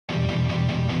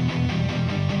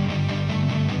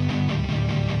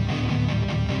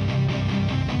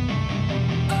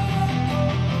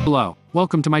Hello,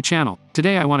 welcome to my channel.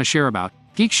 Today I want to share about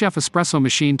Geek Chef Espresso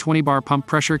Machine 20 Bar Pump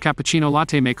Pressure Cappuccino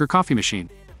Latte Maker Coffee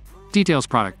Machine. Details.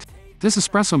 Product. This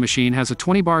espresso machine has a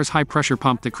 20 bars high pressure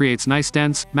pump that creates nice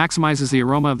dense, maximizes the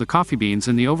aroma of the coffee beans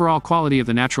and the overall quality of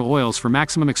the natural oils for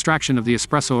maximum extraction of the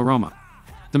espresso aroma.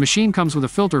 The machine comes with a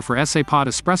filter for ESE POD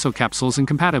espresso capsules and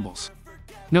compatibles.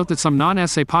 Note that some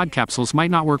non-ESE POD capsules might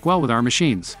not work well with our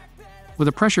machines. With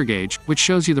a pressure gauge, which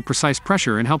shows you the precise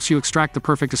pressure and helps you extract the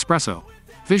perfect espresso.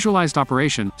 Visualized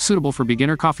operation, suitable for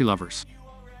beginner coffee lovers.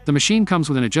 The machine comes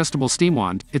with an adjustable steam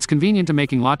wand. It's convenient to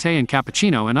making latte and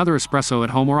cappuccino and other espresso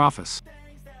at home or office.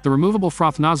 The removable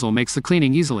froth nozzle makes the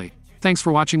cleaning easily. Thanks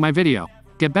for watching my video.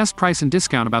 Get best price and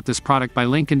discount about this product by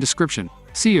link in description.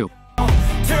 See you.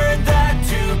 Turn that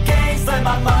to gains, let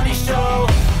my money show.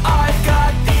 I've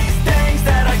got these things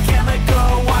that I can't let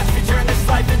go. Watch me turn this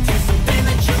life into something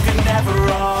that you can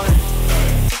never own.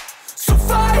 So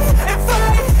fight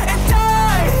and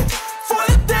die for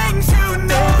the things you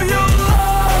know you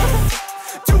love.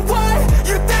 Do what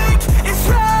you think is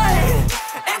right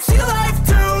and see life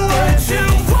do what you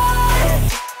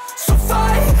want. So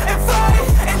fight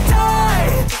and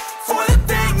die for the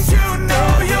things you know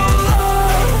you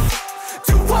love.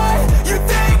 Do what you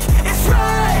think is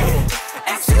right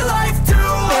and see life do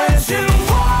what you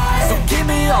want. So give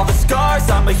me all the scars,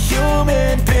 I'm a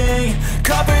human being.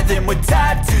 Cover them with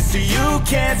tattoos so you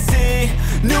can't see.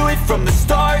 Knew it from the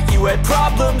start, you had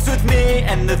problems with me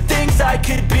and the things I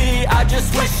could be, I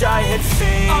just wish I had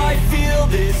seen. I feel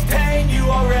this pain, you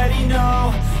already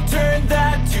know. Turn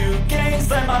that to gains,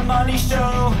 let my money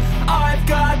show. I've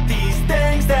got these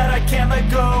things that I can't let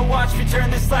go. Watch me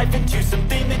turn this life into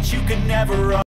something that you can never own.